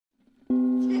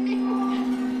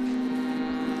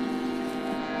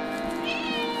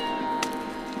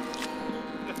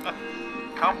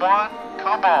Come one,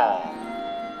 come all.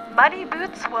 Muddy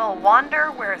boots will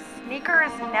wander where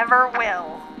sneakers never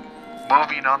will.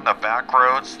 Moving on the back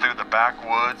roads, through the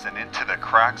backwoods, and into the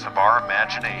cracks of our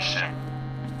imagination.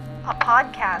 A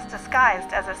podcast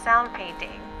disguised as a sound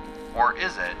painting. Or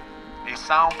is it a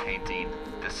sound painting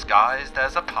disguised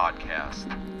as a podcast?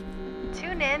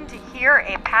 Tune in to hear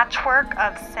a patchwork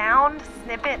of sound,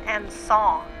 snippet, and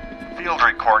song. Field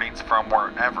recordings from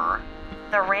wherever.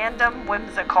 The random,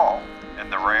 whimsical. And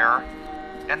the rare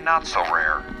and not so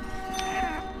rare.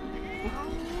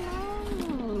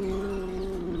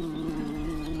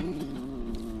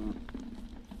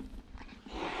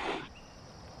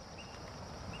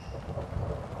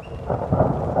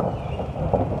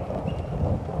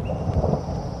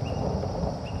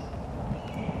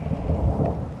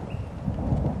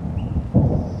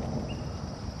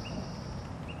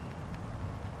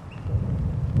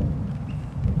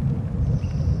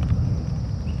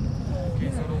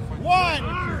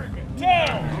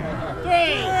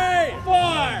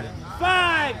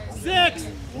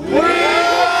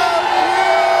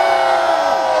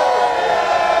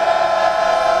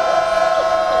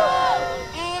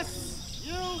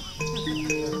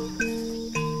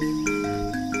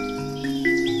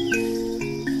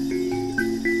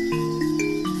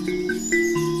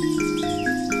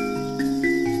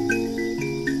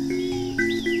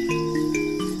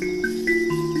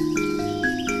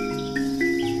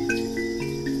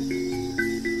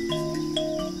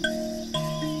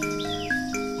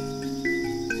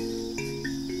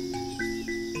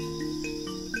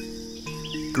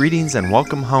 Greetings and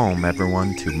welcome home,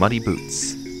 everyone, to Muddy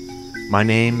Boots. My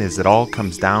name is It All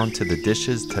Comes Down to the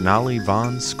Dishes Tenali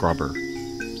von Scrubber.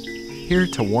 Here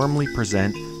to warmly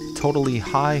present Totally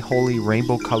High Holy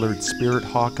Rainbow-Colored Spirit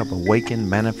Hawk of Awakened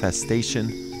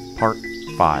Manifestation, Part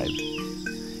 5.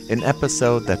 An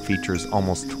episode that features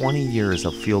almost 20 years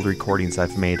of field recordings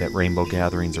I've made at rainbow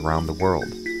gatherings around the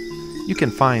world. You can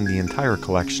find the entire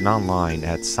collection online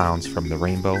at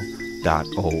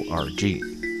soundsfromtherainbow.org.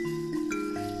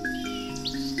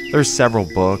 There's several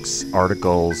books,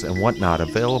 articles, and whatnot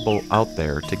available out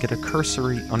there to get a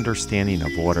cursory understanding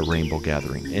of what a rainbow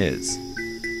gathering is.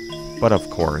 But of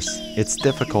course, it's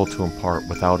difficult to impart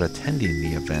without attending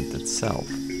the event itself,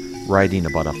 writing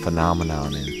about a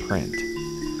phenomenon in print.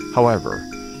 However,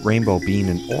 rainbow being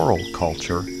an oral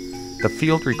culture, the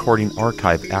field recording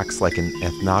archive acts like an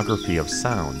ethnography of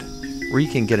sound, where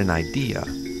you can get an idea,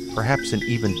 perhaps an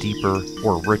even deeper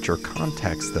or richer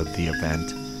context of the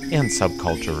event and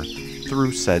subculture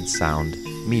through said sound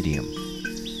medium.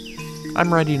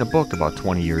 I'm writing a book about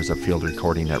 20 years of field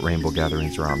recording at rainbow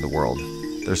gatherings around the world.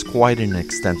 There's quite an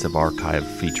extensive archive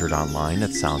featured online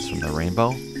at Sounds from the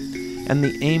Rainbow, and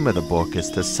the aim of the book is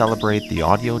to celebrate the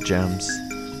audio gems,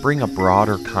 bring a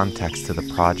broader context to the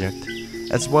project,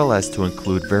 as well as to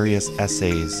include various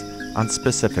essays on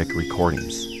specific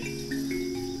recordings.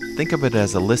 Think of it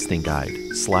as a listening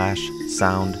guide /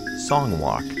 sound song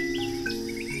walk.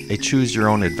 A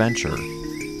choose-your-own adventure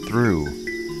through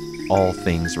all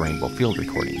things rainbow field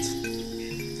recordings.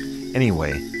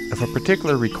 Anyway, if a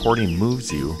particular recording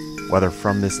moves you, whether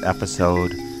from this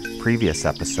episode, previous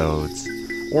episodes,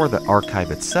 or the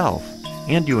archive itself,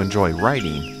 and you enjoy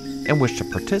writing and wish to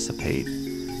participate,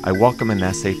 I welcome an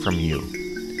essay from you.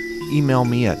 Email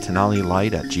me at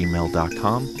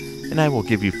tenalilight@gmail.com and I will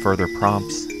give you further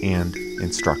prompts and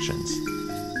instructions.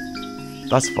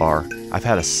 Thus far, I've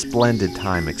had a splendid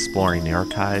time exploring the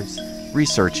archives,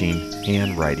 researching,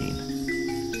 and writing.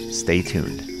 Stay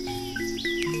tuned.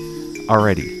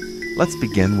 Alrighty, let's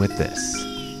begin with this.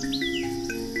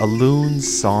 A loon's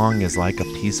song is like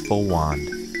a peaceful wand,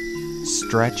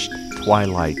 stretched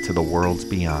twilight to the worlds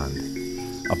beyond,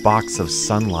 a box of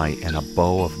sunlight and a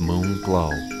bow of moon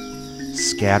glow,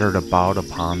 scattered about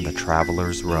upon the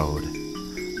traveler's road.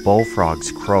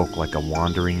 Bullfrogs croak like a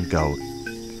wandering goat,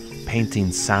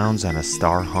 painting sounds on a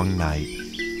star-hung night.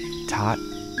 Tot,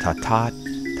 ta-tot,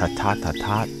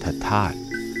 ta-tot-ta-tot, ta-tot.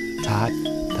 Tot,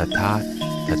 ta-tot,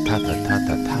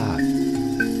 ta-tot-ta-tot-ta-tot.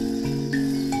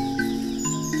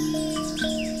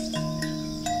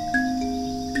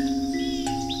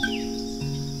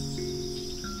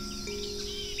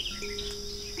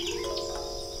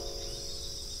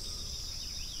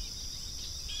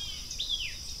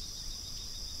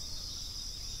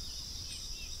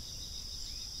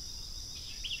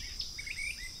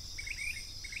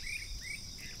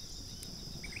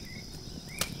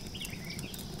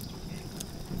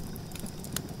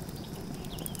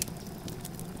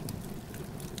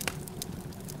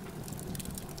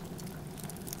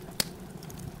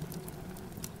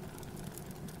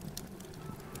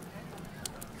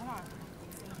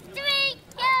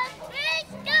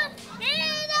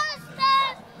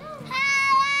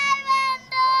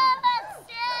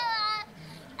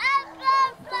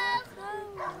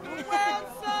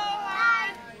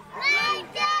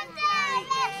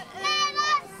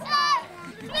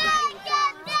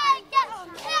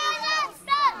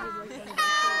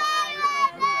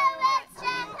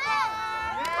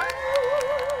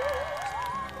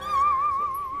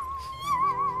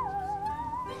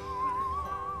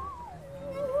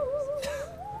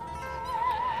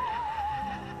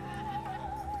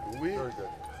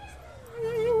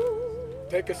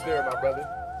 Take us there, my brother.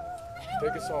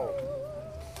 Take us home.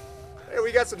 Hey,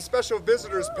 we got some special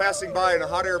visitors passing by in a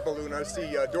hot air balloon. I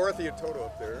see Dorothy and Toto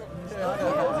up there.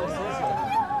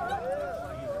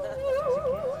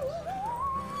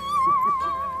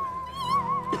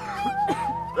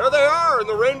 There they are in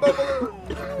the rainbow balloon.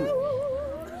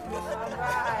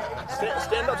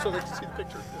 Stand up so they can see the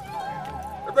picture.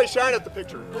 Everybody shine at the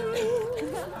picture.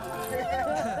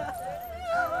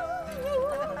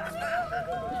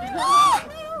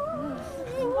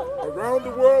 Around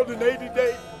the world in 80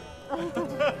 days.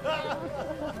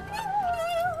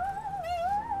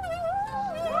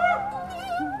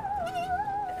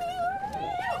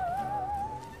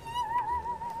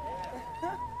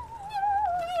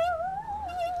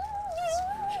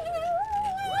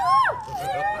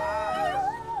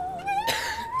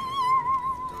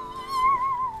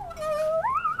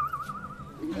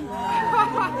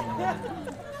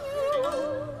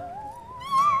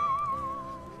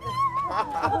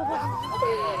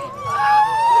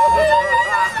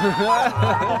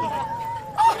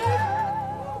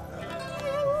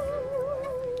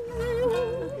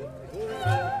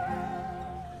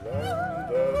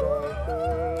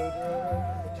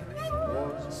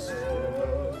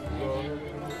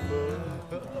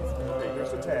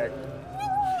 Here's the tag.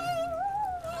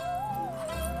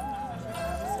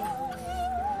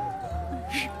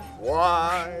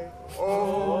 Why,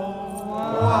 oh,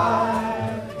 why?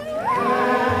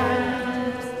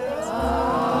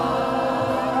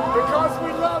 Because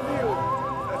we love you.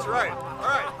 That's right. All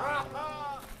right.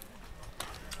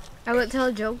 I would tell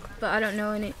a joke, but I don't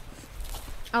know any.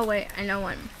 Oh wait, I know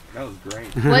one. That was great.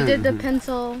 What did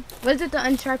the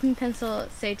unsharpened pencil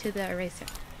say to the eraser?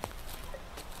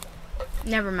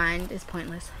 Never mind, it's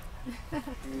pointless. It's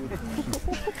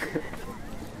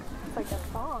like a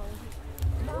song.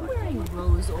 I'm wearing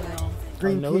rose oil.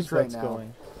 Green peach right now,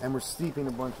 and we're steeping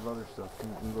a bunch of other stuff.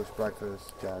 English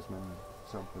breakfast, jasmine,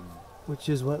 something. Which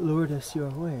is what lured us your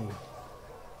way.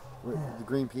 The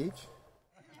green peach?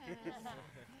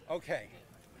 Okay.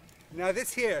 Now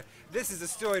this is a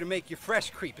story to make you fresh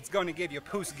creep. It's going to give you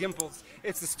poos gimples.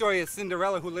 It's the story of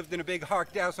Cinderella who lived in a big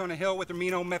harked house on a hill with her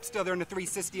mean old mepstother and the three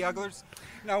sisty ugglers.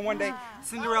 Now one day,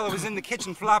 Cinderella was in the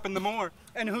kitchen flopping the more,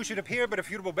 and who should appear but a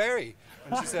feudable berry?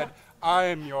 And she said, I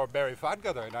am your berry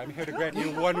fodgather, and I'm here to grant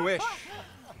you one wish.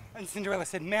 And Cinderella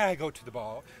said, may I go to the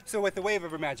ball? So with the wave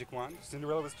of her magic wand,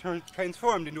 Cinderella was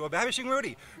transformed into a babishing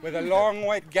Rudy with a long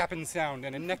white gapping sound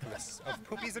and a necklace of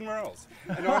poopies and merles.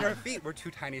 And on her feet were two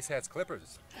tiny sass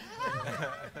clippers.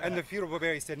 And the feudal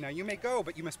berry said, now you may go,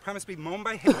 but you must promise to be mown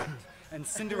by Hitler. And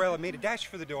Cinderella made a dash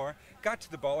for the door, got to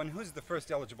the ball, and who's the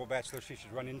first eligible bachelor she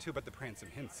should run into but the Pransome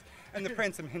Hints? And the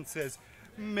Pransome Hints says,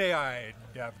 may I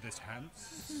dab this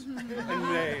Hans?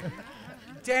 And they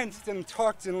danced and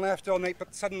talked and laughed all night,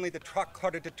 but suddenly the trot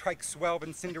cluttered to trike swell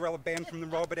and Cinderella banned from the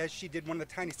roll, but as she did, one of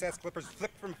the tiny sass clippers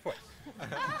flipped from foot.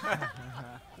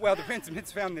 Well, the Pransome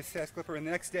Hints found this sass clipper, and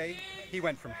the next day, he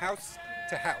went from house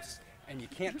to house, and you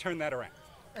can't turn that around.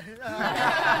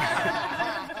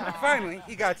 Finally,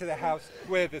 he got to the house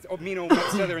where the mean old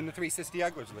mepstother and the three sisty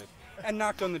ugglers lived, and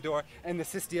knocked on the door, and the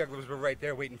sisty ugglers were right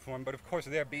there waiting for him, but of course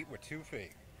their beat were too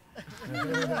fake.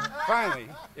 Finally,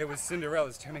 it was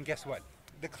Cinderella's turn, and guess what?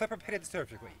 The clipper pitted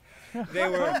surgically. They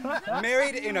were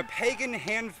married in a pagan,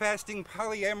 hand-fasting,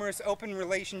 polyamorous, open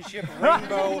relationship,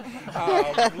 rainbow,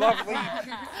 lovely,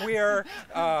 queer,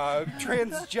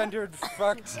 transgendered,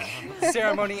 fucked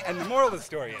ceremony. And the moral of the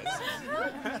story is,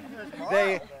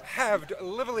 they halved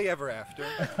livelily ever after.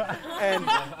 And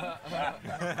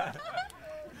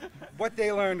what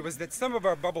they learned was that some of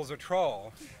our bubbles are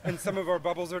trawl, and some of our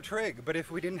bubbles are trig. But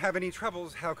if we didn't have any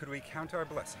troubles, how could we count our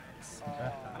blessings?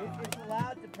 It's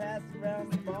allowed to pass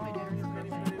around the ball.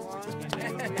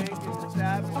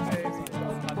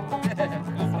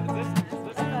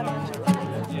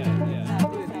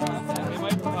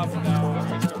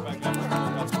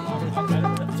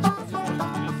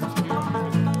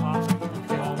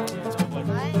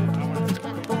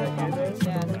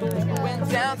 Went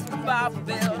down to the Bible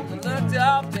Belt and looked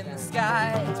up in the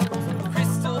sky.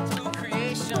 Crystal blue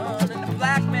creation and the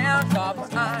black man caught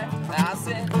behind. I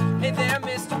said, hey there,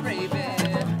 Mr.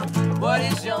 Raven, what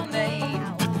is your name?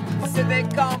 He said they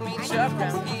call me Chuck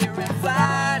round here and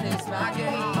flying is my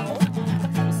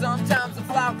game. Sometimes I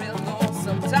fly real low,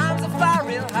 sometimes I fly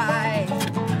real high.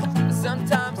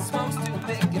 Sometimes the smoke's too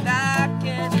thick and I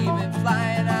can't even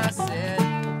fly. And I said, I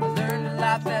learned a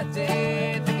lot that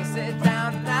day. Then he said,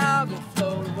 down and I'll go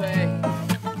float away.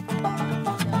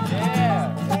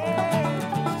 Yeah.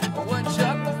 What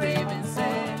Chuck the Raven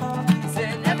said, he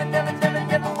said, never, never, never,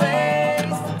 never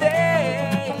waste a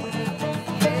day.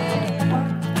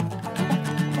 Yeah.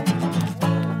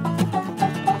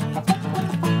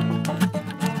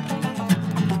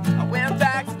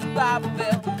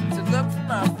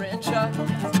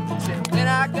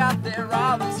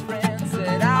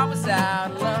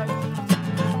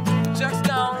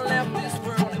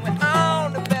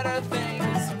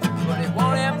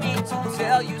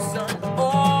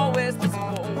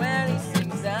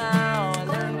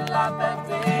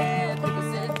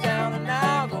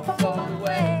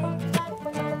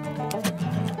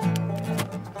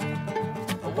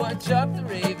 what Chuck the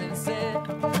Raven said.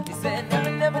 He said, never,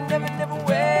 never, never, never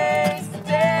waste a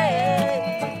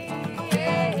day.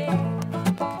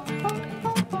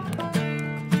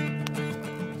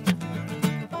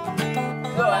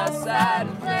 Go outside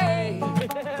and play.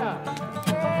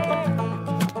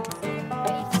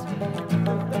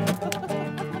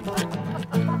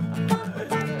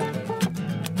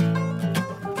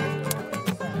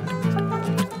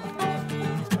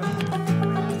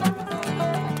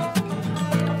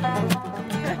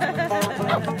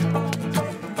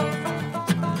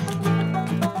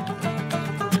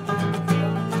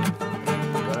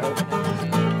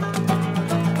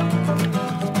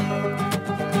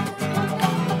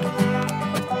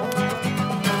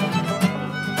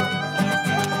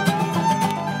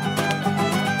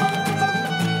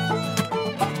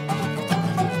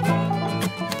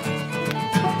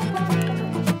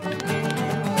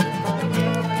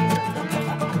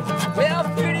 Well,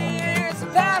 30 years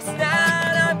have passed now,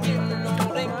 and I'm getting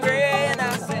old and gray. And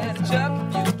I said, Chuck,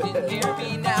 if you can hear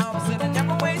me now, I said, I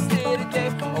never wasted a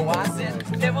day. Oh, I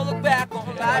said, never look back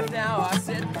on life now. I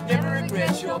said, never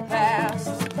regret your past.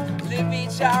 Live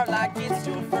each hour like it's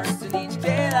your first, and each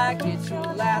day like it's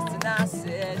your last. And I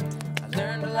said, I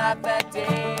learned a lot that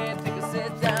day. I think I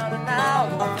sit down and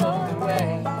I'll go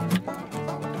away.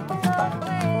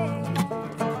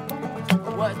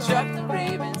 What Chuck the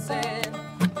Raven said.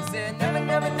 He said, never,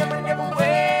 never, never, never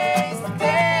waste a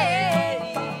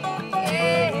day.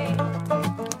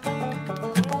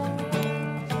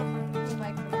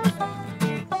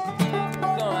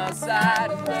 Go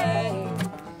outside and play.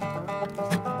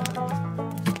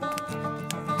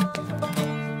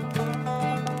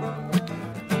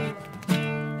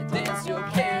 And dance your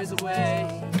cares away.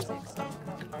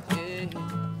 Yeah.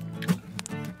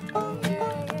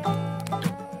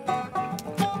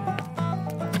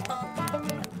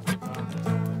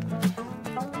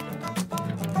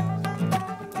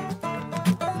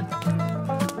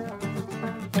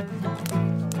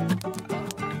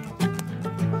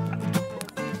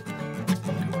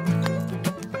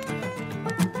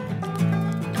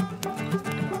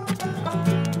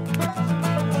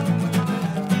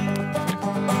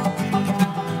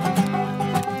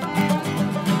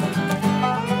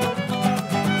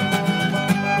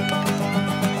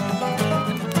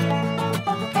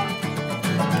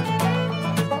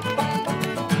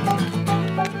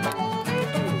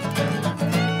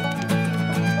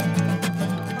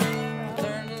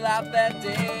 That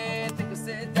day, I think I'll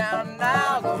sit down and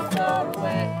I'll go float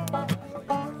away.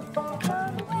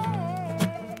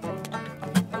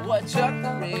 What Chuck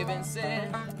the Raven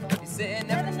said, he said,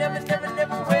 never, never, never,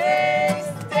 never waste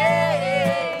a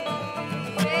day.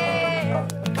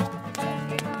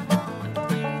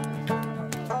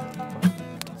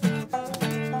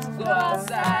 Go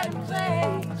outside and play.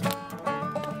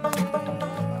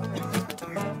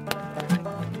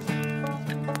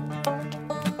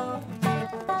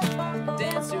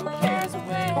 Dance your cares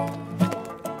away.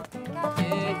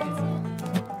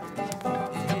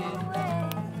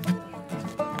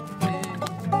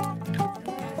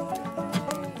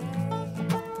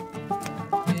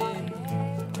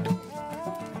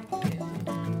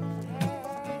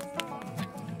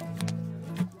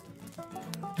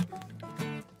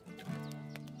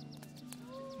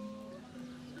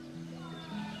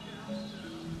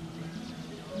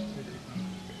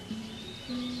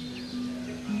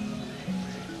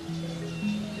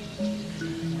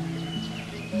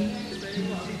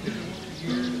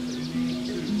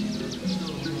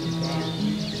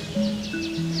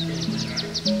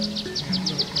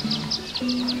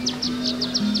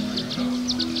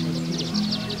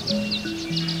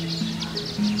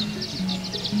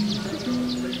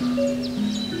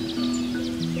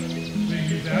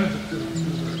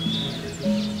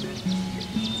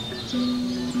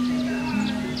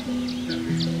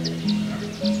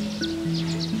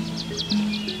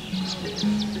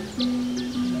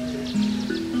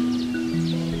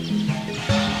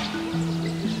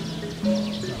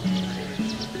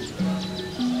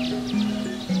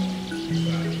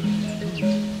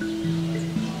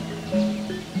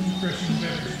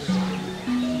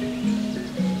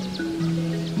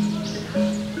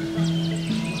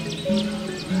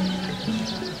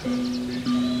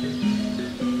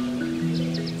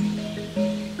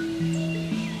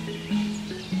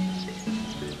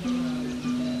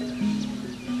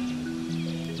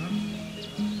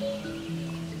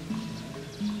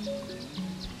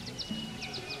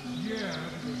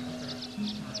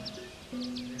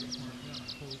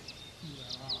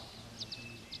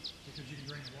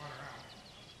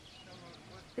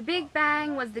 The Big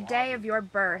Bang was the day of your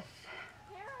birth.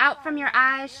 Out from your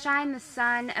eyes shine the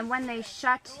sun, and when they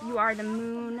shut, you are the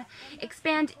moon.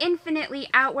 Expand infinitely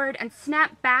outward and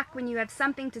snap back when you have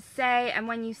something to say, and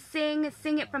when you sing,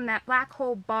 sing it from that black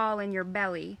hole ball in your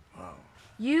belly. Wow.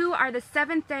 You are the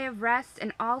seventh day of rest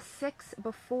and all six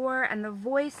before, and the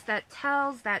voice that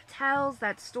tells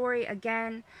that story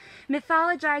again.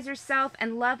 Mythologize yourself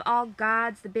and love all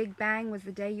gods. The Big Bang was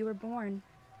the day you were born.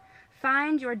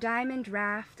 Find your diamond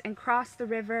raft and cross the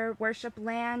river. Worship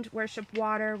land, worship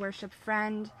water, worship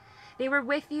friend. They were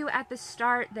with you at the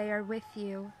start, they are with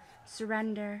you.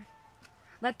 Surrender.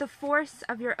 Let the force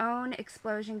of your own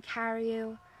explosion carry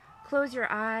you. Close your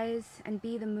eyes and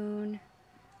be the moon,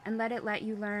 and let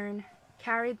you learn,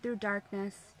 carried through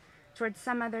darkness, towards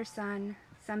some other sun,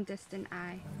 some distant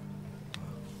eye.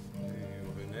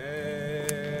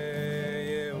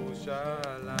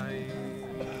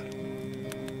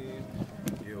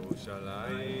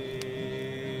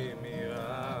 ירושלים עיר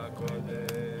הקודש,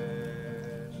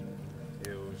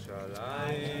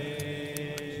 ירושלים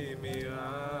עיר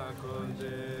הקודש,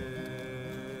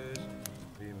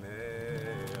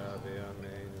 במהרה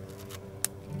בימינו.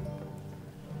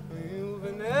 ראו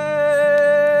בני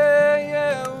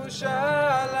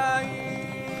ירושלים,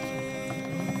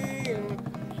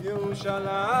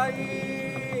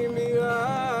 ראו בני ירושלים, עיר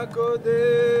הקודש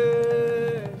במהרה.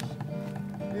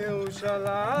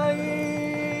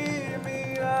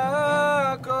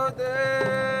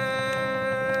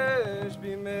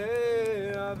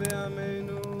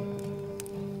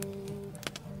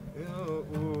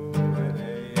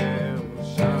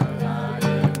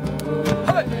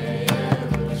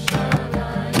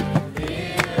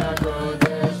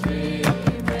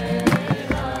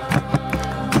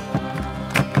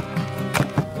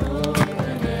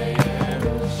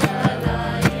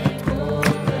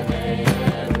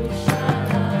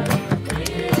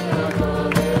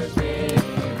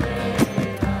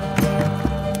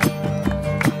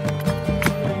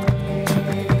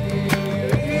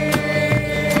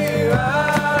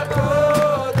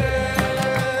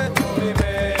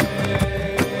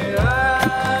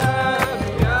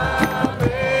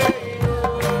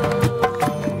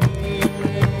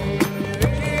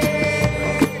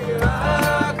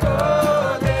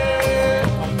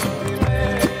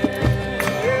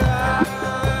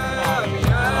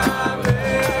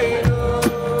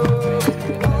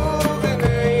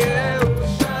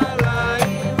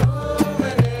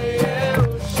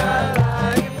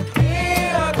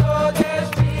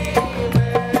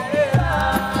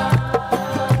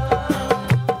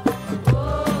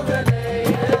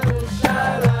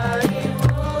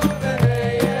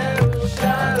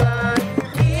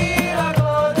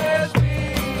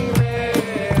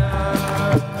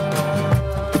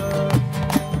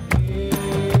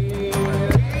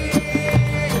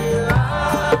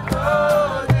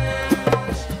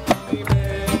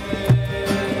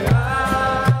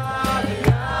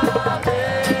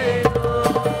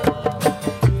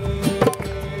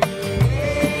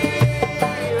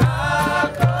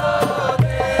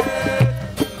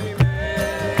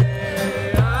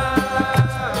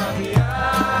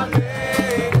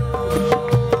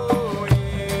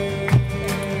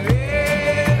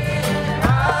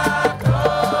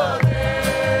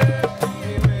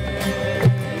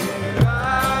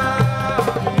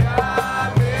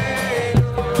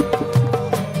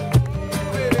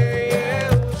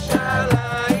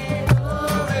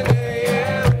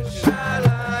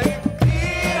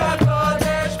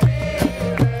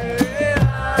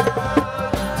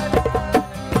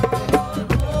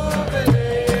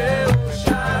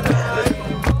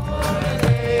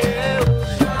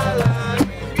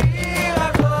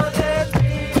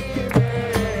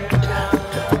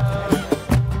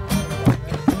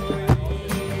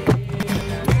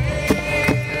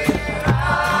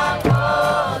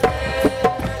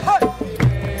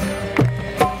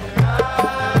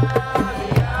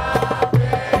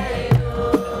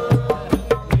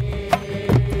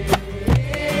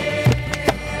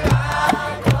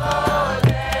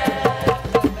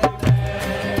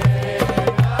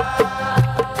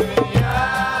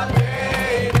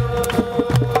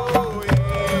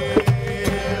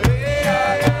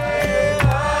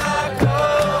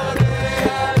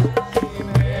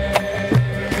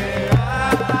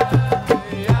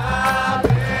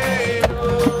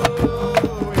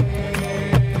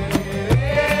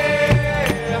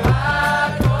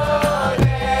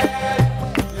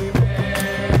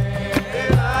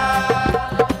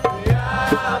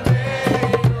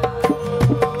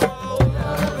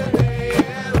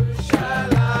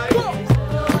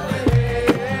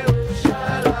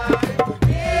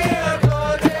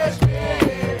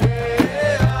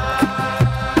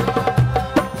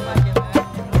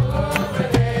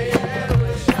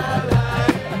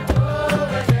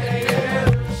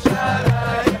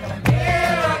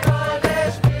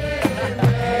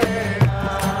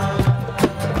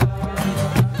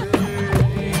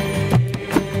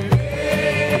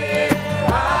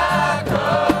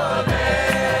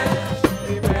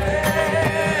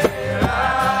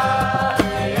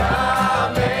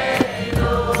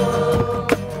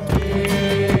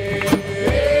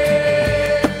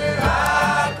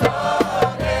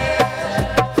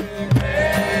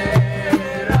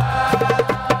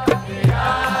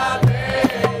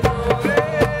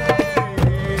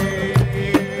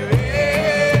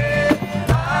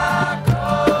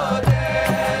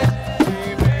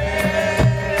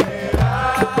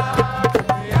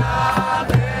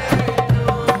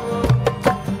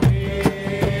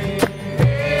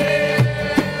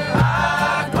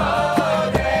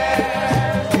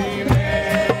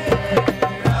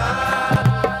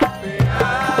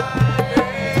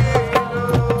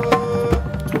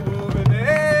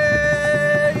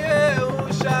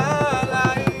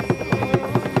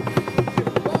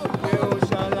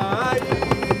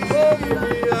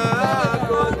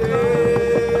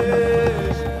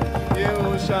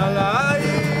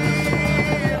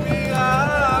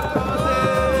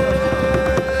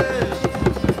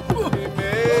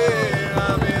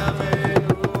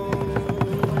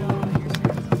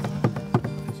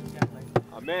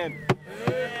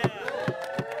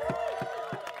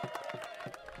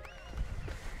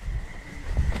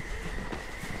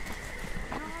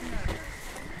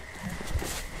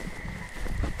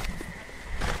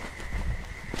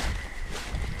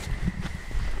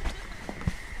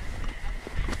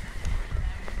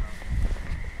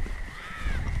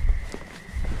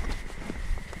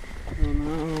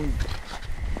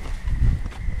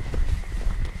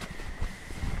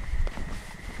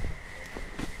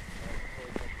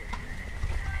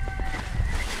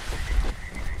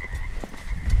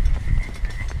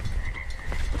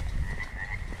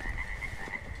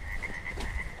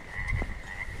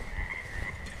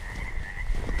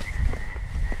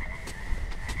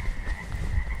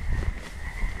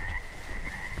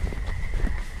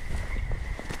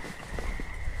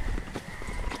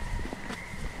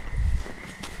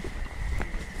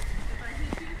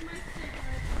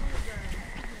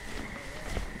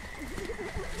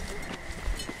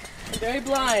 Very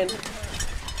blind.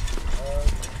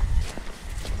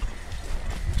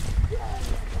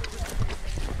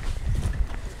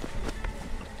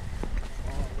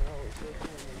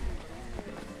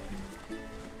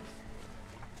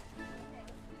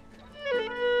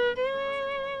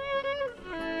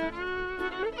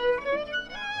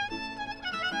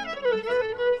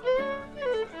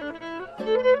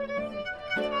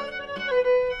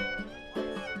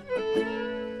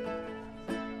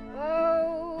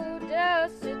 Oh,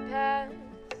 dust it past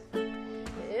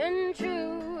in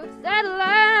truths that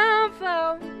laugh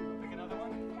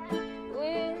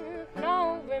with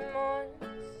no remorse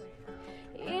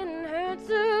in hurts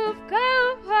of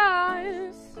cold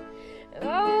hearts.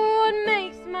 Oh, what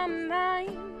makes my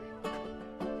mind?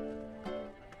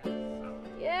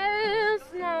 Yes,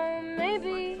 no,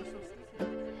 maybe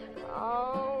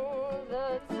all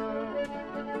the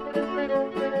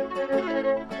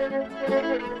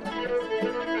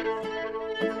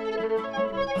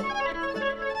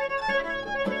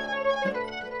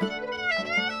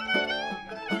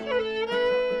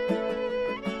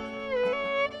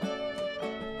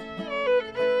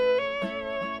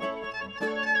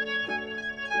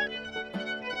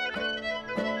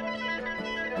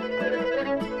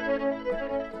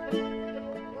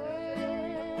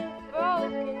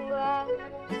broken glass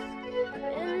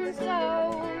and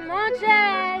so much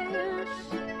ash.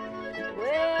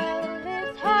 Well,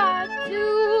 it's hard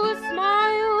to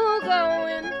smile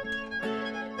going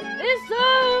this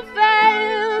so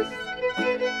fast.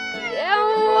 Yeah,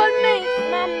 what makes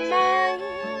my mind?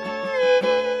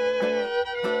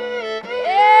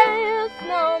 Yes,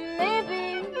 no, maybe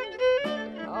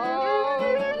all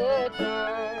the time.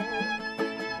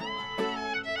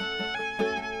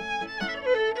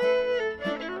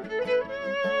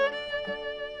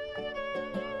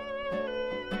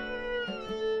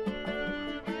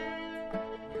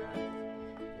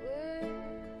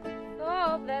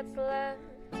 All that's left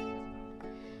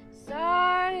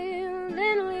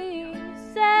silently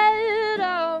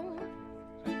settle.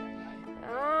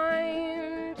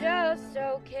 I'm just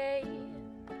okay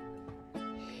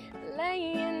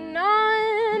laying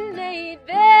on a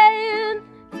bed.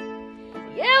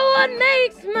 Yeah, what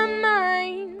makes my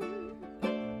mind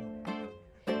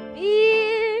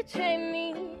betray me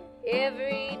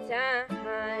every time?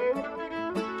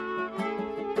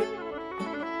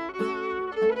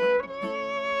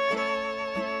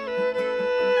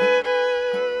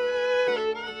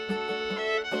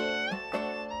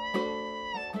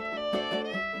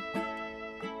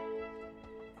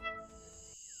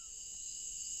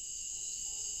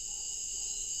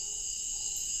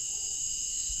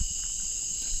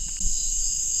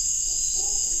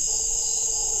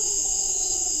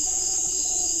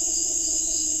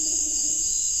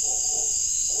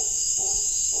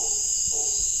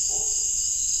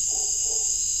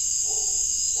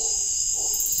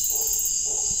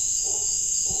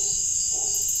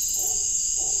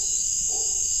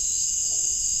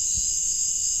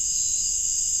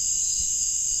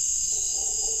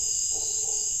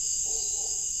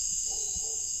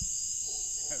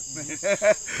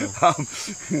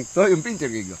 Soy un pinche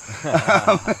gringo.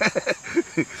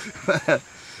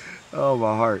 Oh,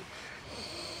 my heart.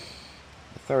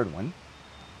 The third one.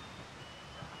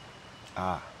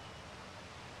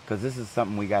 Because this is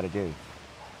something we got to do.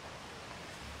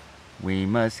 We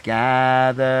must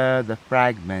gather the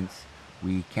fragments.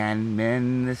 We can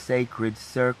mend the sacred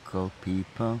circle,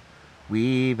 people.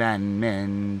 Weave and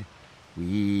mend.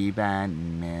 Weave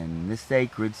and mend the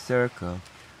sacred circle.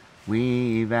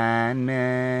 Weave and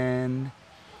mend.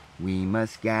 We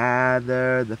must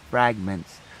gather the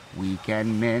fragments. We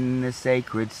can mend the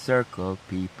sacred circle,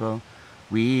 people.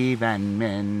 Weave and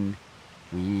mend.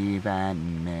 Weave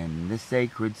and mend the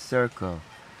sacred circle.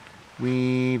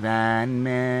 Weave and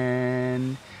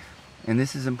mend. And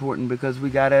this is important because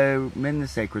we gotta mend the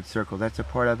sacred circle. That's a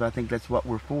part of, I think that's what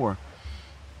we're for.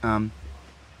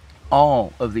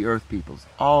 All of the earth peoples,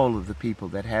 all of the people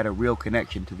that had a real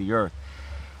connection to the earth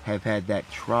have had that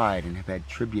tried and have had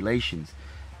tribulations,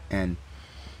 and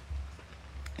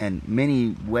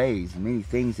many ways, many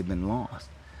things have been lost.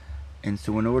 And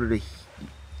so in order to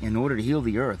heal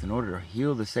the earth, in order to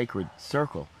heal the sacred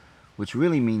circle, which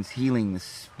really means healing the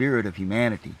spirit of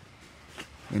humanity,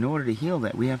 in order to heal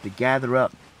that, we have to gather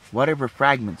up whatever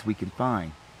fragments we can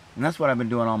find. And that's what I've been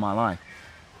doing all my life.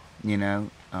 You know,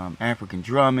 African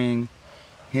drumming,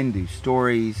 Hindu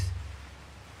stories,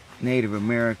 Native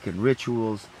American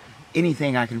rituals,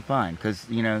 anything I can find. Because,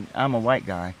 you know, I'm a white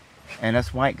guy, and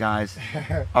us white guys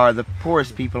are the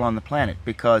poorest people on the planet,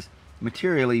 because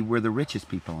materially we're the richest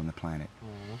people on the planet.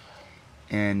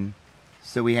 And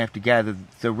So we have to gather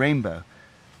the rainbow.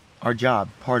 Our job,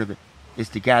 part of it, is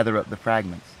to gather up the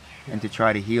fragments and to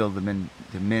try to heal them and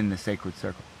to mend the sacred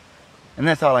circle. And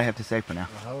that's all I have to say for now.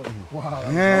 Wow,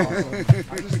 that's awesome.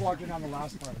 I just walked in on the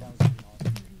last part. That was awesome.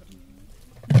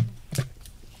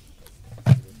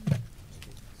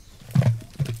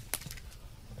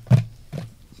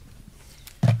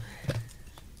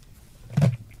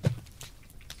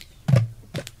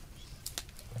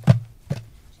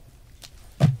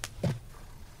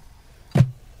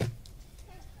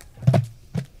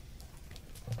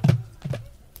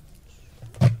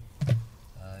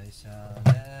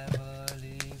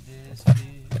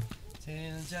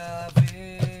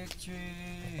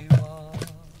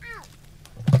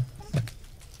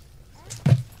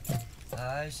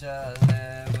 I shall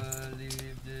never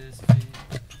leave this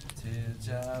field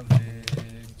till our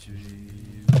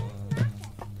victory won.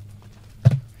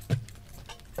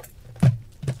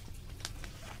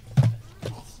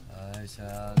 I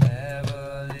shall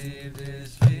never leave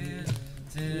this field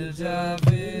till our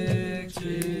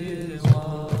victory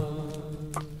won.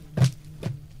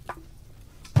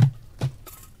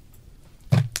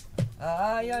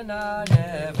 I and I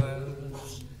never,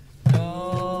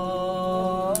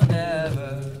 no,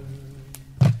 never.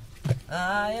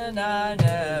 I and I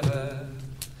never,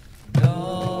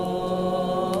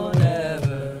 no,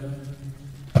 never.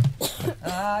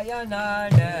 I and I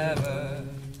never,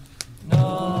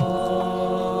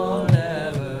 no,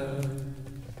 never.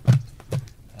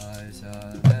 I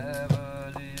shall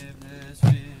never leave this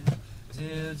field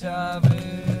till our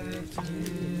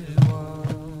victory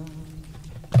won.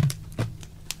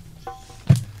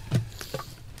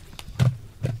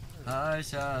 I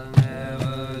shall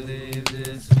never leave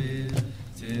this field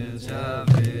till our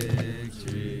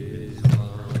victory is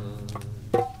won.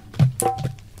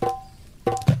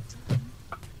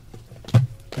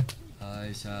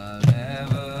 I shall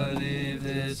never leave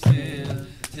this field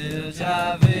till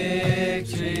our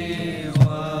victory won.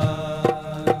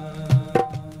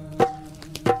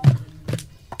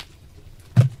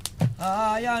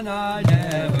 I and I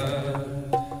never,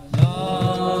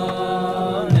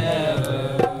 no, never.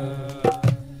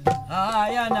 I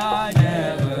and I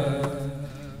never,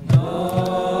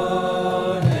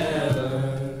 no, never.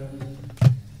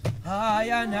 I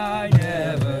and I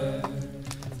never,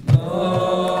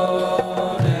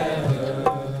 no, never.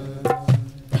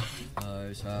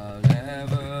 I shall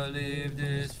never leave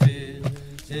this field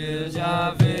till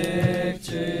our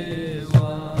victory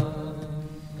won.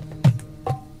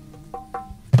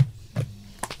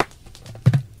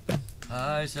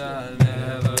 I shall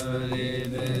never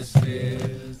leave this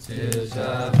field till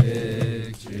our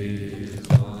victory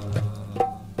won.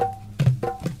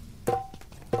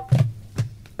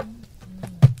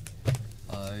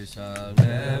 I shall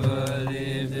never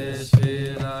leave this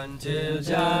field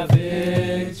until our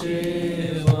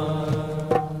victory won.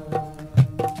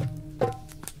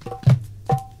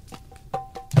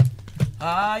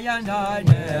 I and I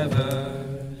never,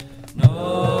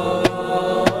 no,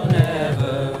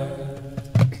 never.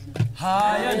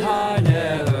 I and I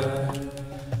never,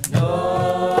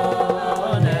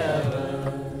 no,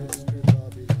 never.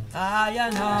 I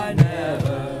and I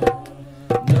never,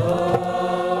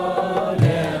 no,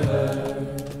 never.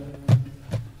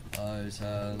 I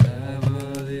shall never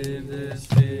leave this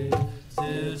field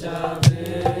till our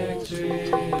victory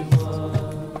won.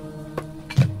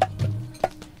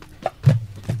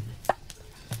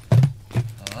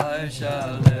 I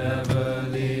shall never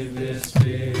leave this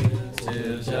field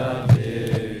till our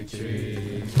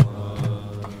victory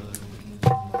won.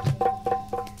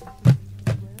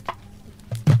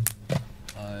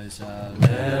 I shall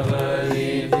never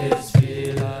leave this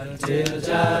field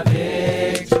until our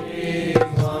victory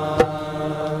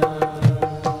won.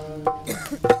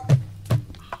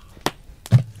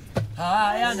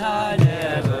 I and I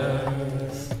never,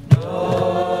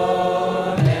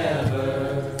 no, never.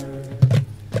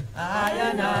 I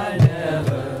and I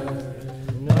never,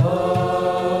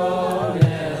 no,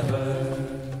 never.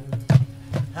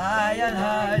 I and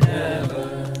I never,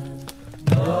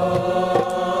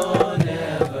 no,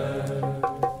 never.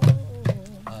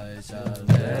 I shall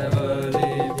never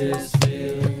leave this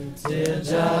field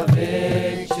till our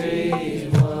victory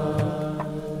won.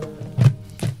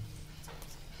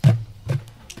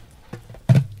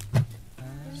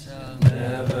 I shall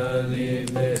never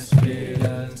leave this field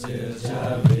until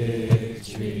our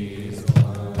victory is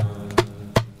won.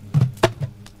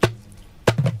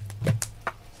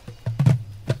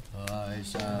 I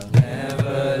shall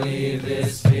never leave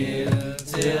this field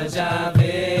till our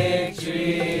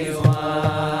victory is won.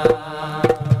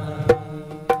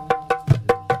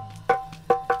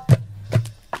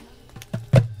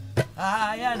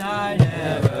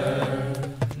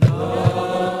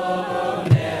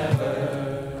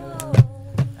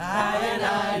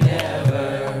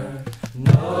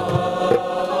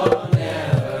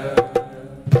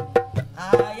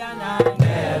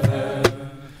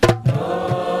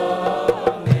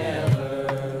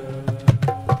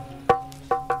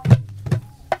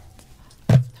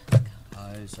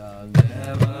 shall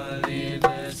never leave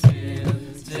this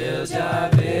field till Jah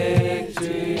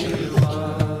victory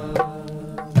won.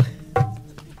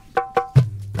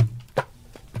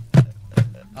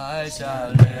 I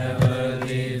shall never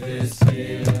leave this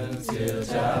field till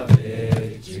Jah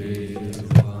victory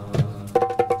won.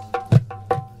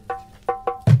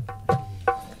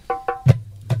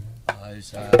 I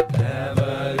shall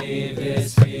never leave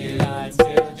this field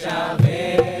until Jah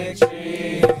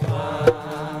victory won.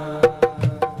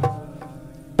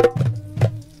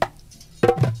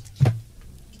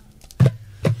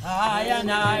 I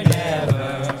and I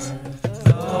never,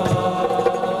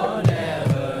 no,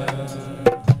 never.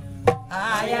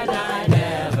 I and I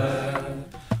never,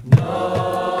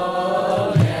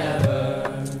 no,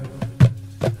 never.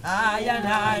 I and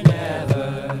I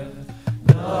never,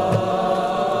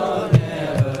 no,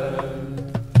 never.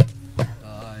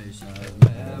 I shall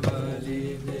never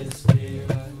leave this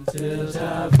field until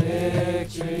Jah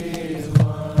victory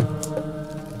won.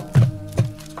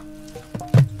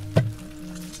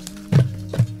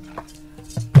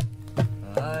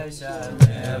 I shall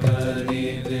never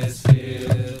leave this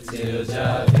field till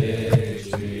Jah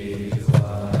victory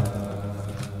won.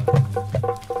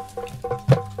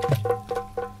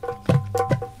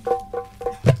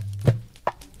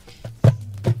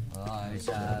 I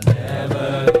shall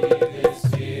never leave this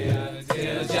field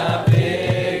till Jah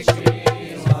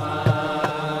victory won.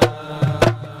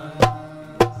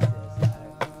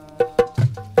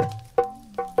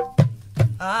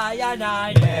 I and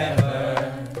I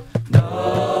never,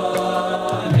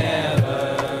 no, never.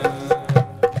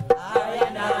 I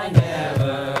and I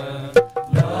never,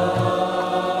 no,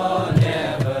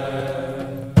 never.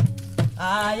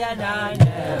 I and I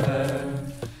never,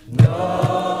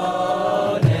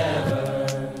 no, never.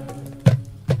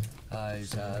 I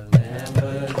shall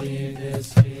never leave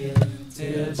this field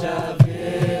till Jah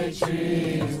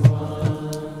victory won.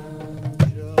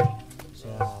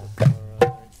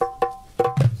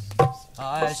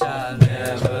 I shall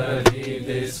never leave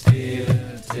this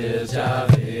field till Jah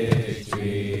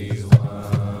victory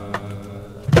won.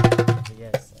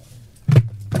 Yes.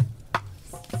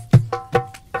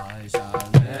 I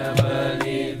shall never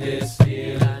leave this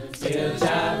field until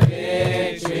Jah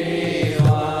victory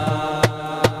won.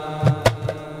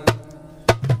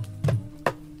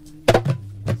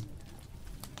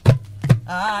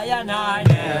 I and I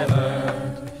never,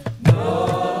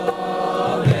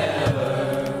 no, never.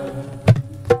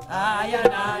 I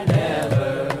and I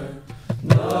never,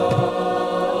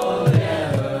 no,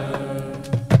 never.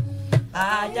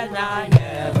 I and I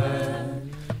never,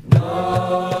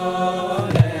 no,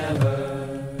 never.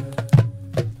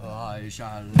 I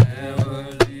shall never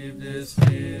leave this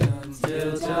field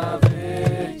until Jah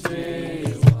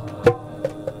victory won.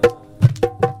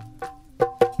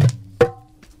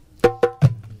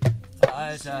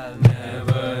 I shall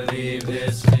never leave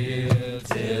this field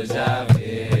till Jah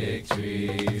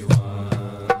victory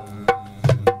won.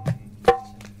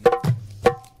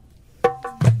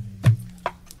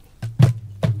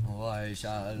 I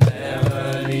shall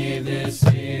never leave this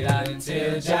field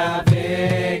until Jah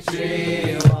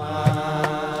victory won.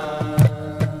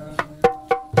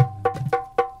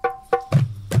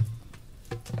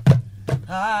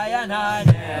 I and I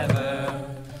never,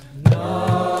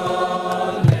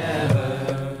 no, never.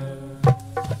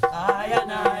 I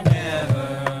and I never,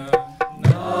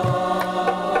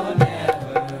 no,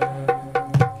 never.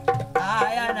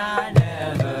 I and I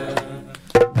never,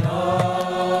 no,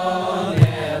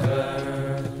 never.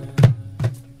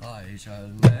 I shall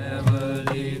never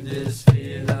leave this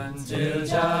field until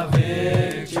Jah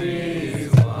victory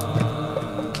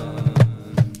won.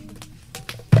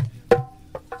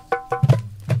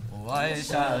 I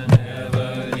shall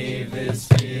never leave this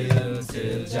field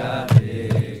till Jah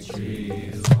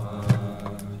victory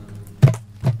won.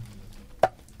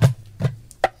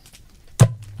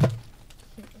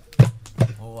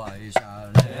 I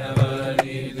shall never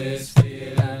leave this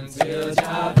field until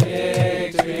Jah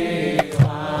victory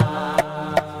won.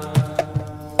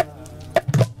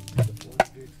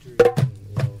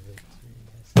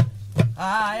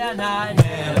 I and I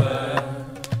never,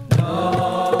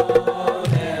 no,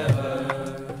 never.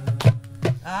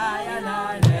 I and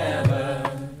I never,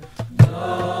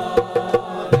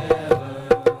 no, never.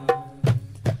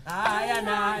 I and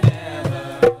I never,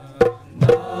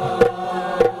 no,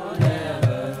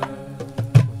 never.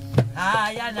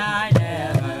 I and I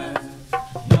never,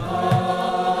 no,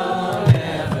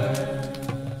 never.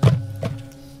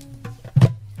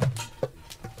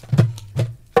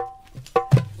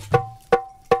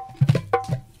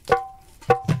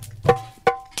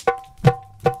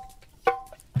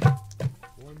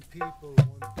 One people,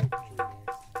 one victory.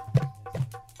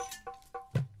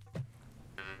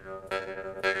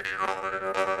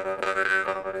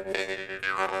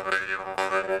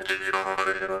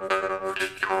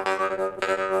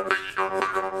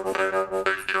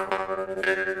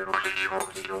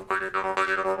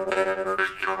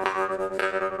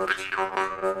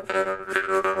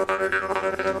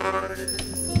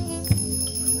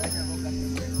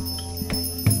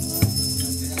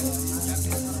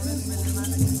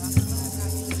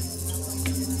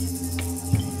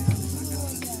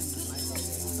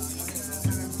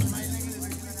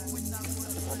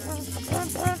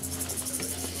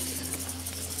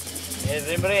 Does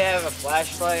anybody have a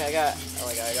flashlight? I got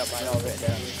mine all written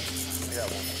down. I got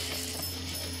one.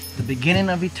 The beginning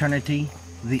of eternity,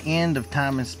 the end of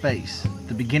time and space,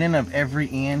 the beginning of every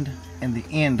end, and the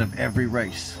end of every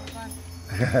race.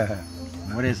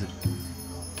 What is it?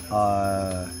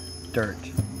 Dirt.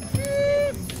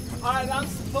 Alright, I'm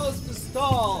supposed to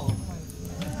stall.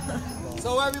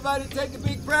 So everybody take a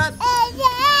big breath.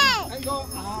 And go,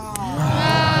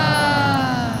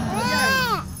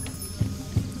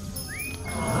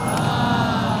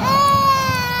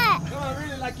 Come on,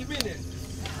 really like you mean it.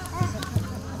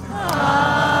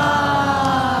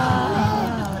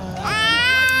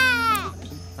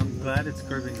 I'm glad it's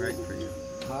curving right for you.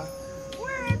 Huh?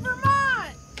 We're in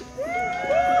Vermont!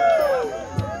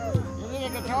 You need a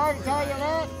guitar to tell you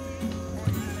that?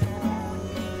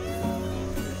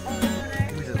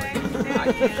 I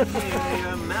can hear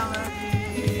your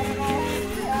melody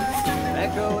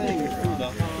echoing through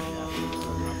the hall.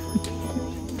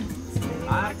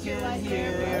 I can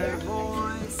hear your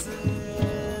voices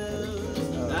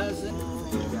as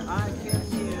I can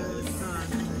hear the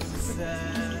sunset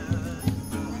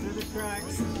through the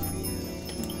cracks of me.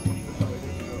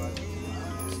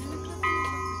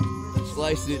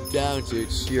 Slice it down to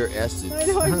its sheer essence.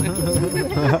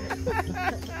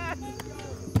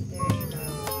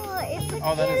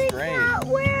 Oh, that is great. Not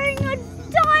wearing a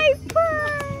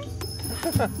diaper.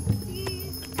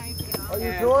 Are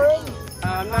you touring?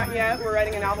 Not yet. We're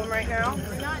writing an album right now.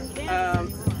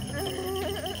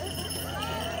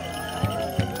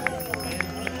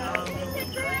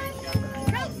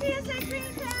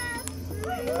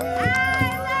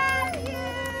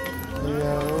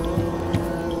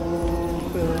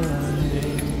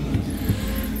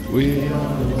 We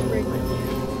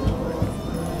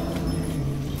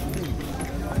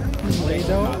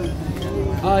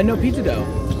No pizza dough.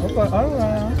 Okay,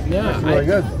 alright. Yeah, That's really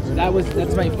good.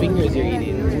 That's my fingers you're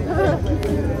eating.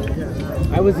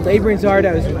 I was laboring so hard,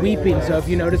 I was weeping, so if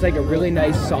you notice like a really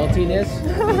nice saltiness,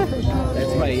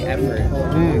 that's my effort.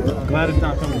 Glad it's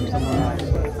not coming from somewhere else.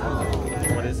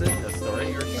 What is it? A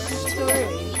story or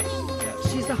something?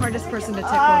 She's the hardest person to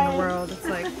tickle in the world. It's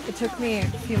like, it took me a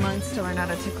few months to learn how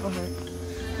to tickle her.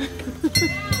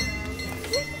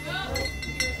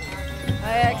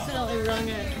 I accidentally wrung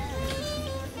it.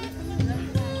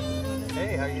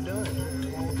 Hey, how you doing?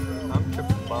 I'm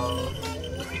tripping balls.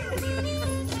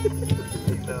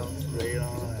 Straight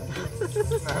on.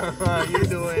 How you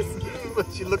doing? But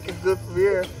you looking good from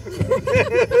here.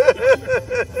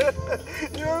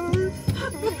 You know what I mean?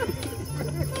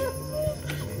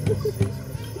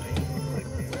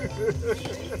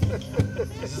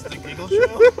 This is the giggle show?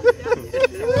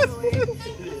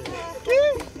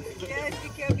 Yes, you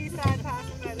can be sad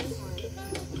passed by this one.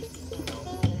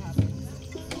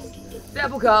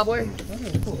 Apple Cowboy.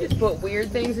 You just put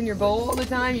weird things in your bowl all the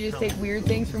time. You just take weird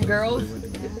things from girls.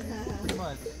 Pretty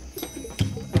much.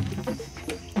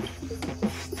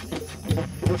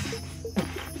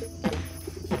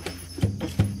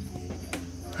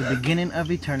 The beginning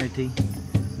of eternity,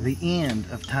 the end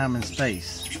of time and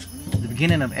space, the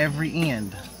beginning of every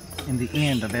end, and the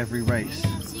end of every race.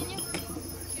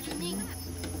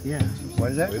 Yeah.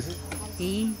 What is that? What is it?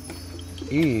 E.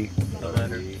 E.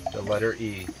 The letter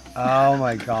E. Oh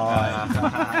my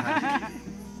god.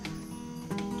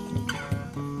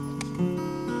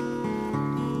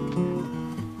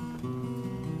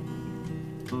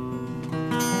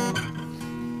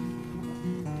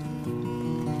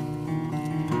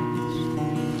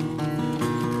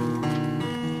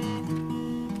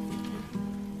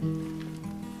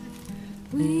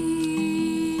 We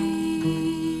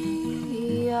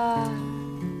are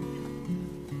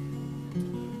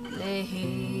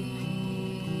laid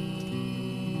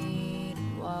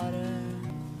water.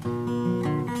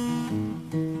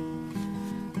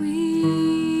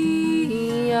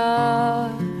 We are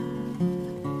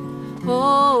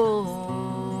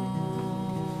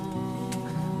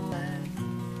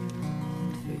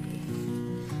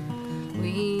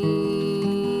we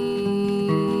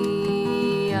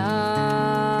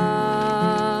are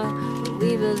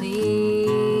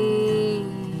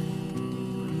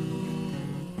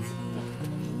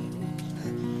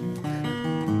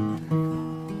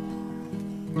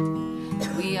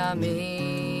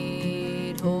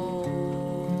made whole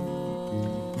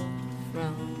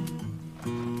from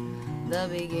the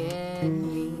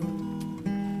beginning.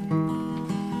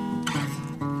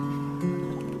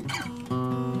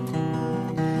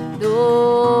 Though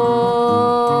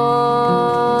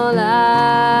I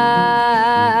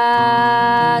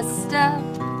step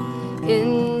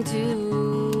into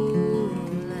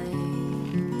light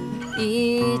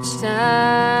each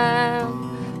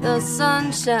time the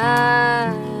sun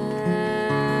shines,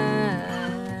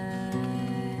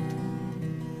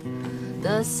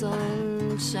 the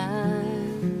sun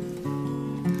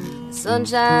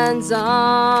shines on.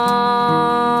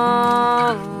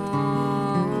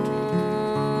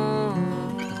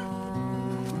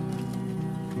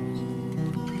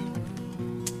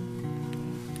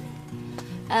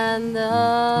 And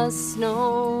the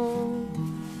snow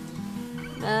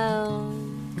melts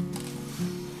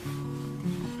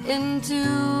into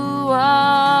water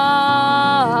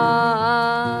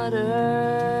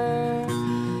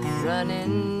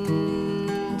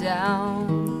running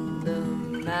down the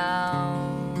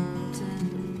mountain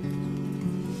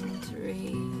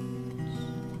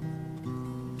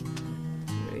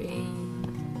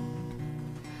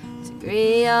to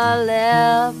greet your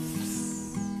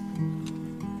lips.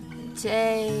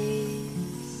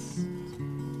 Taste,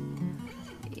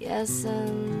 yes,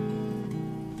 and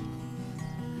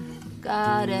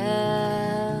goddess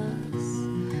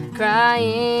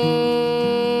crying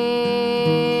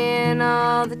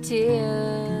all the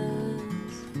tears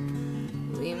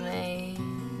we made,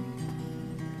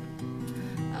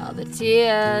 all the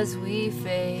tears we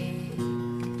fake,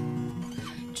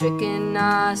 tricking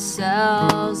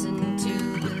ourselves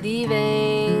into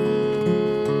believing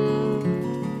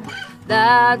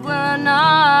that we're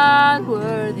not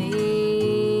worthy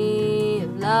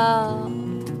of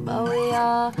love, but we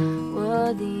are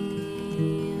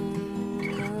worthy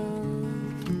of love.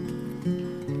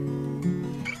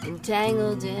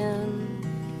 Entangled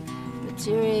in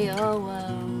material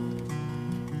world,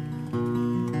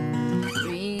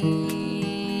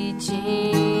 reaching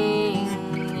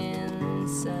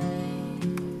inside,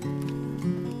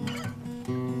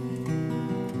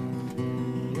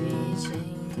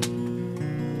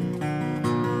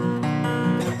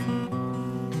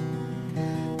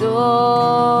 all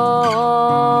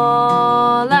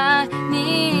I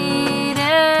need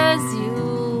is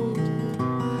you.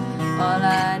 All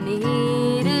I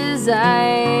need is I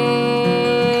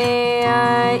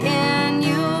in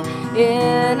you,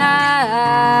 and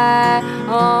I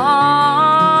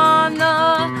on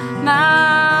the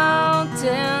mountainside.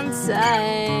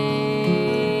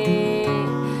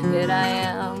 That I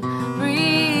am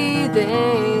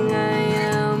breathing.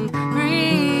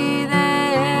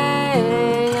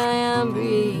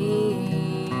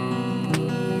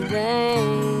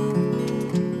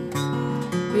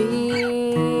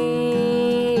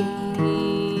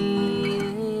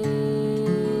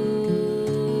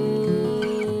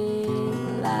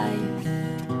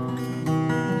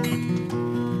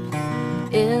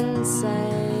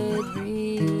 Inside,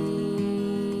 breathe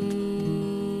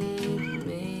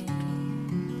me.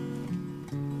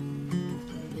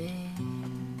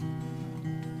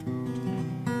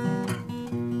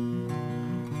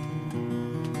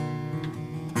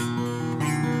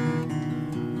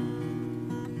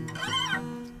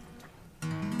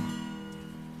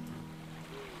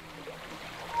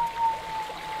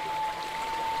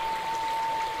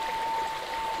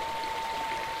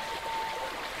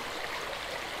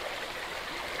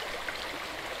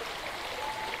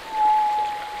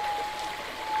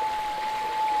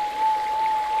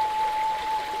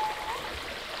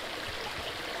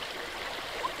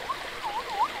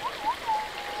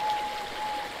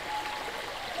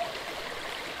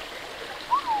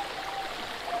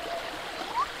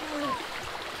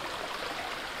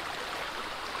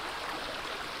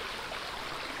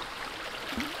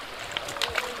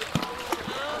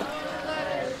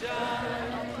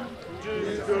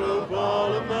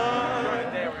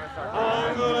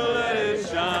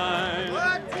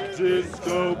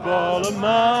 Disco ball of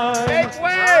mine. Make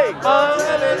way! I'm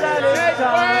gonna let it Make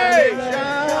shine. way!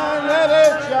 Let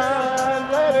it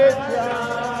shine, let it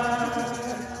shine.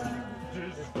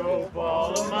 Disco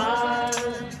ball of mine.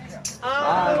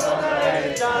 I'm gonna let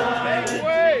it shine. Make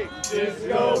way!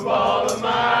 Disco ball of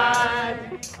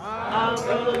mine. I'm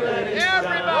gonna let it shine.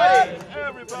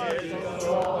 Everybody! Disco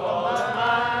ball of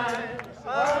mine.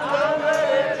 I'm gonna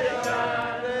let it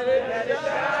shine. Let it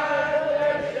shine,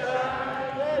 let it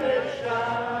shine, let it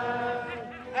shine.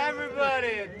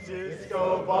 Everybody,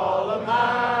 disco ball of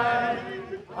mine.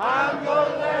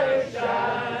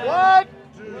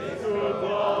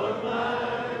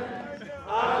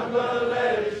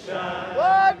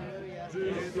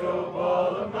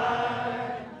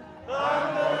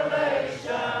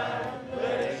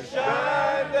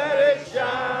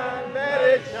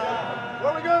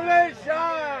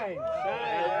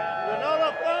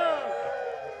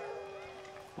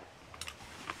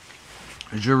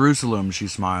 Jerusalem, she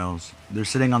smiles. They're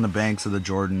sitting on the banks of the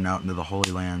Jordan out into the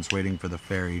Holy Lands waiting for the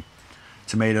ferry.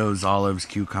 Tomatoes, olives,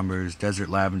 cucumbers, desert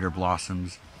lavender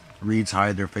blossoms. Reeds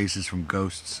hide their faces from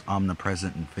ghosts,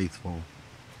 omnipresent and faithful.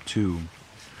 2.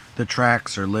 The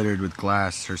tracks are littered with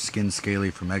glass, her skin scaly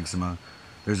from eczema.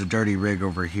 There's a dirty rig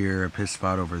over here, a piss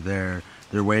spot over there.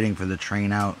 They're waiting for the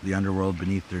train out, the underworld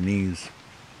beneath their knees.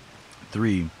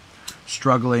 3.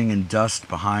 Struggling in dust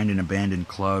behind an abandoned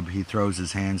club, he throws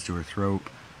his hands to her throat.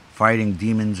 Fighting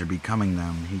demons or becoming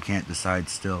them, he can't decide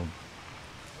still.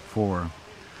 4.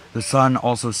 The sun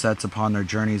also sets upon their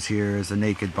journeys here as the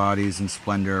naked bodies in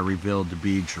splendor are revealed to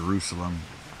be Jerusalem.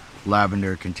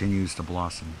 Lavender continues to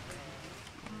blossom.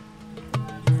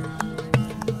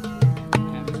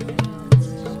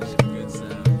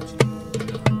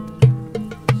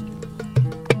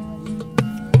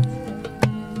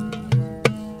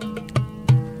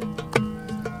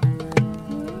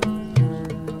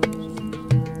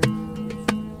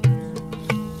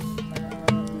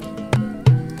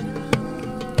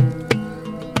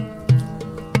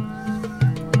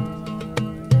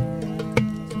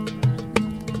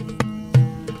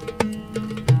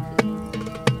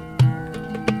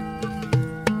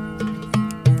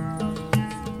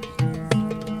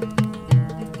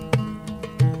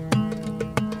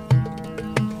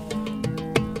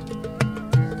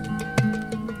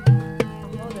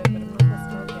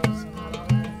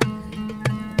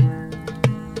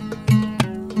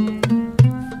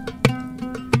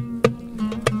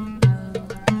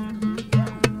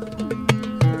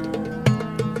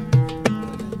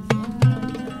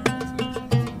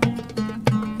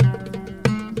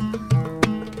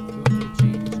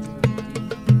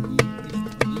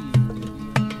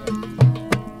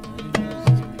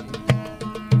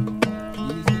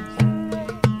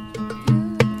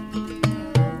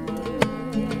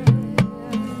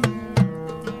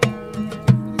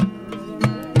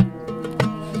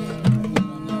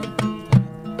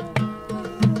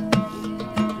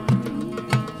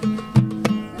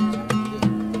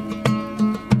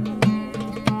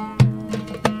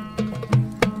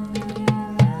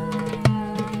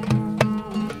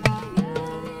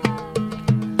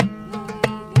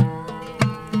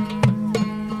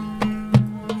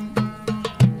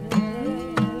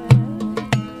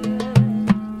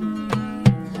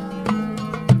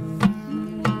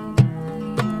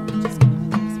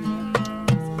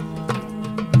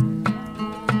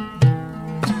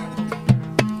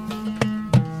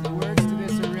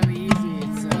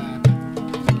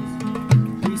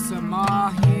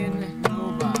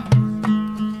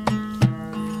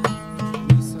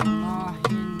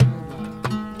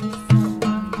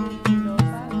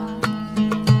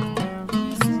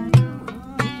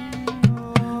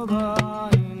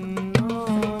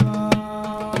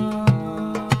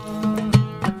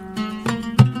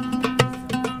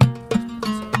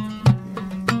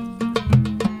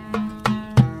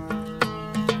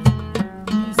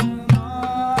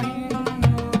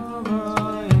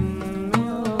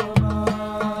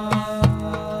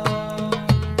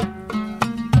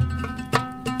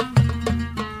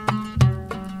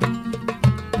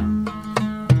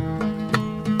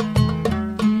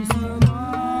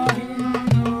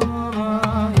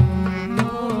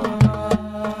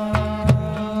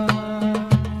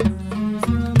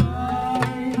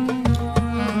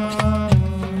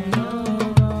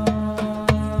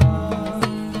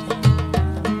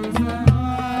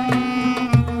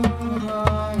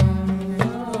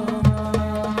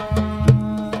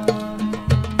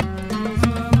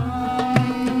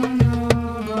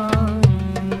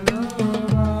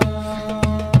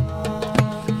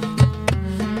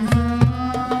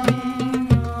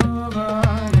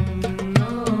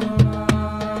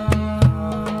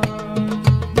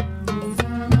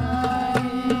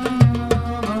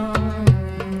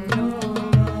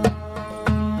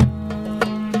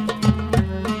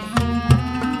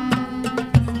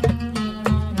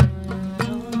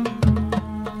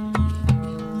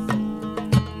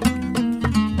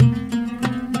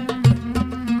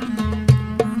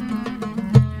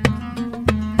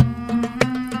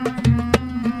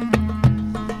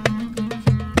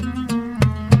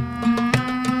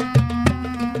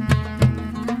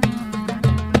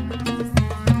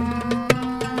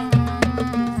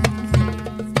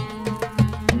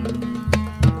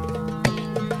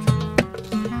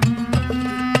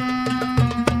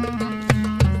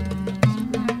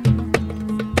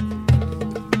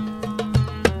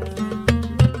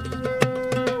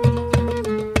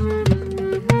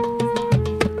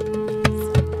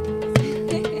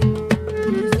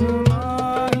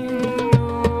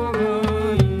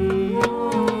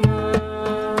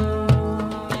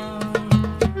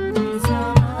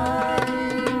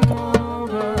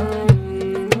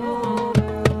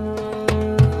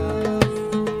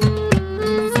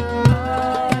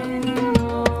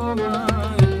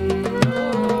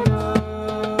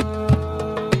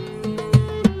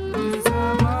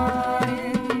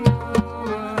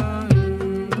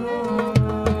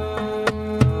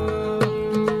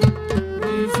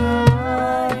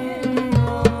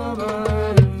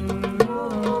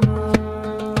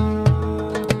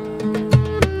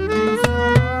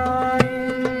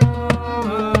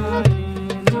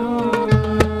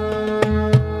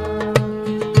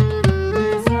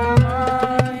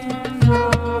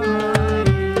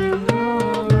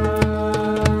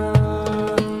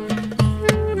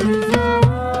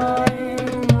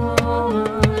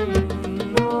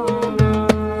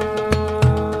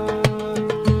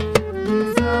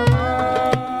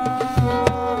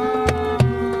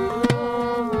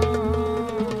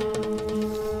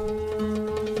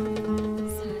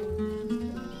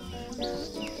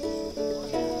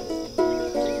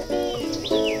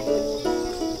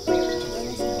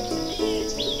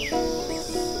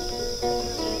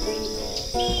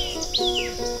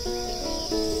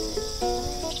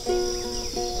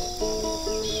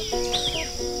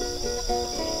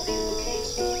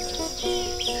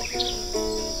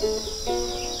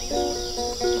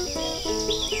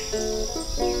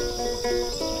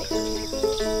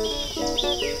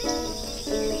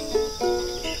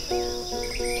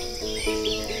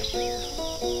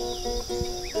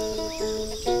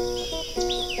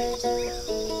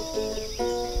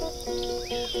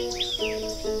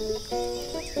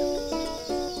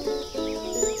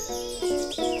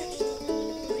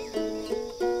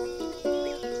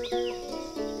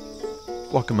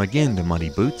 Welcome again to Muddy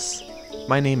Boots.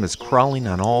 My name is Crawling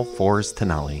on All Fours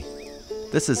Tenali.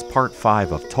 This is part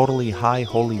 5 of Totally High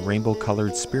Holy Rainbow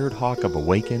Colored Spirit Hawk of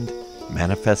Awakened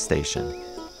Manifestation.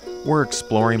 We're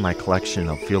exploring my collection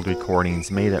of field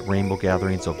recordings made at rainbow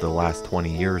gatherings over the last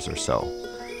 20 years or so.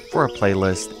 For a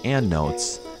playlist and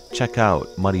notes, check out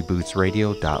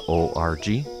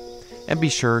muddybootsradio.org and be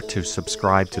sure to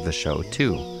subscribe to the show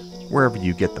too, wherever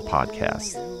you get the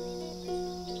podcast.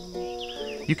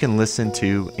 You can listen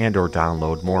to and or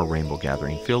download more Rainbow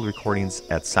Gathering field recordings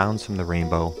at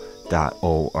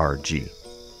soundsfromtherainbow.org.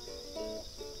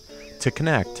 To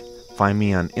connect, find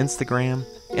me on Instagram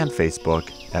and Facebook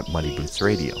at Muddy Boots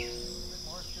Radio.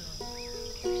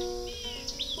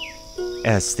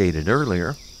 As stated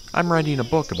earlier, I'm writing a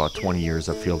book about 20 years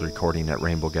of field recording at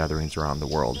rainbow gatherings around the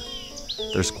world.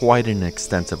 There's quite an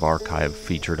extensive archive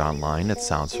featured online at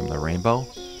Sounds from the Rainbow,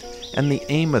 and the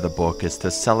aim of the book is to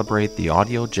celebrate the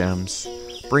audio gems,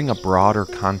 bring a broader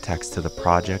context to the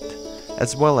project,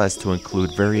 as well as to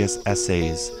include various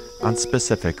essays on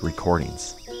specific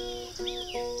recordings.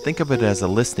 Think of it as a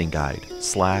listening guide /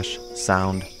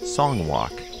 sound song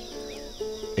walk,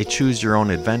 a choose-your-own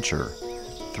adventure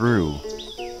through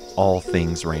all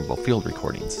things rainbow field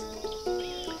recordings.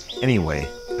 Anyway,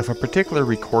 if a particular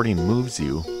recording moves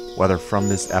you, whether from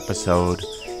this episode,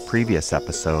 previous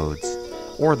episodes,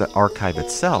 or the archive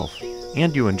itself,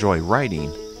 and you enjoy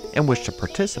writing and wish to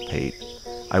participate,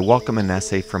 I welcome an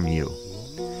essay from you.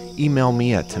 Email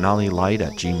me at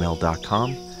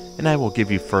tenalilight@gmail.com and I will give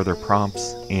you further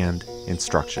prompts and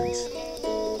instructions.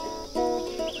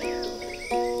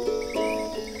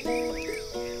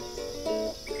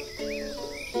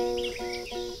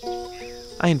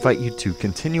 I invite you to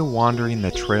continue wandering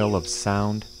the trail of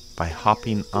sound by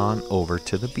hopping on over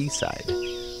to the B-side.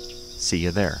 See you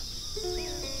there.